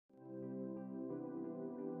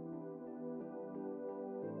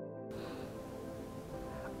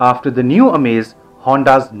After the new Amaze,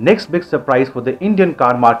 Honda's next big surprise for the Indian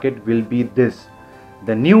car market will be this,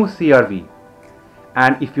 the new CRV.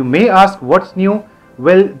 And if you may ask what's new,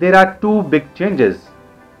 well, there are two big changes.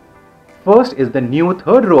 First is the new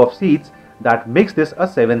third row of seats that makes this a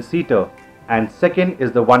 7-seater, and second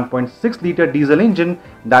is the 1.6-liter diesel engine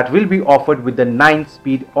that will be offered with the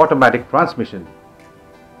 9-speed automatic transmission.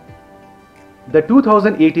 The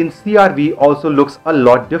 2018 CRV also looks a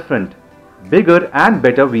lot different, bigger and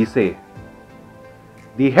better we say.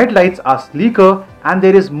 The headlights are sleeker and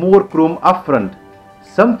there is more chrome up front,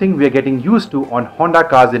 something we are getting used to on Honda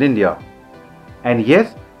cars in India. And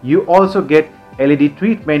yes, you also get LED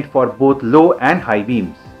treatment for both low and high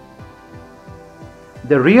beams.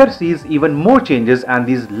 The rear sees even more changes and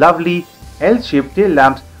these lovely L-shaped tail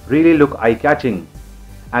lamps really look eye-catching.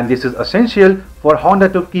 And this is essential for Honda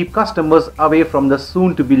to keep customers away from the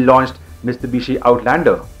soon-to-be launched Mitsubishi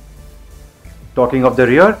Outlander. Talking of the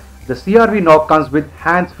rear, the CRV now comes with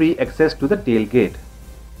hands-free access to the tailgate.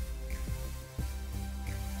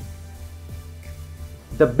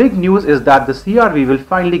 The big news is that the CRV will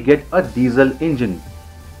finally get a diesel engine.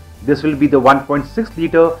 This will be the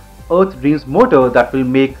 1.6-liter Earth Dreams motor that will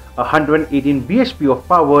make 118 bhp of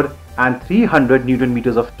power and 300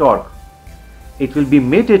 Nm of torque. It will be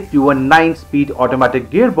mated to a 9-speed automatic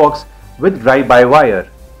gearbox with drive-by-wire.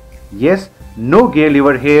 Yes, no gear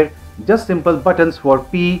lever here, just simple buttons for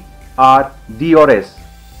P, R, D or S.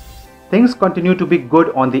 Things continue to be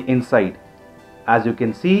good on the inside. As you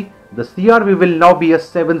can see, the CRV will now be a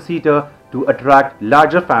 7-seater to attract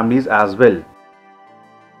larger families as well.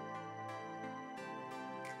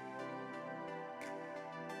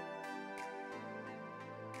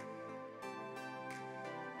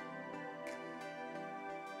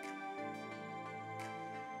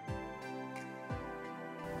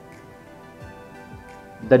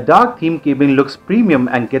 The dark theme cabin looks premium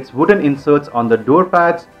and gets wooden inserts on the door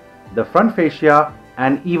pads, the front fascia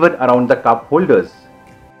and even around the cup holders.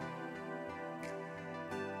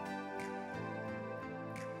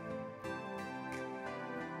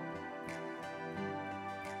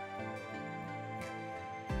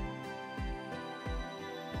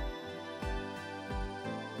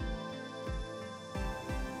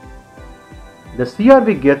 The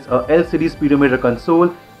CRV gets a LCD speedometer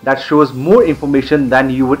console that shows more information than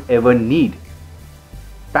you would ever need.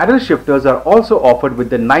 Paddle shifters are also offered with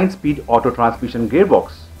the 9-speed auto transmission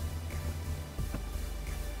gearbox.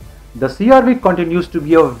 The CRV continues to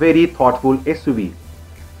be a very thoughtful SUV.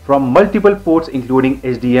 From multiple ports including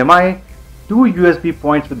HDMI, 2 USB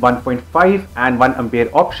points with 1.5 and 1 ampere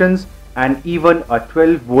options and even a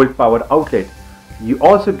 12-volt power outlet, you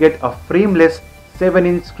also get a frameless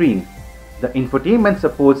 7-inch screen. The infotainment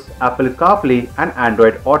supports Apple CarPlay and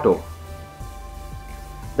Android Auto.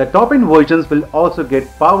 The top-end versions will also get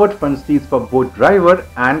powered front seats for both driver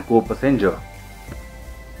and co-passenger.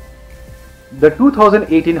 The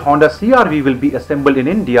 2018 Honda CRV will be assembled in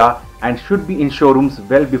India and should be in showrooms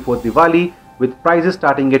well before Diwali, with prices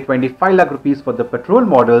starting at 25 lakh rupees for the petrol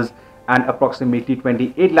models and approximately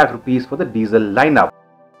 28 lakh rupees for the diesel lineup.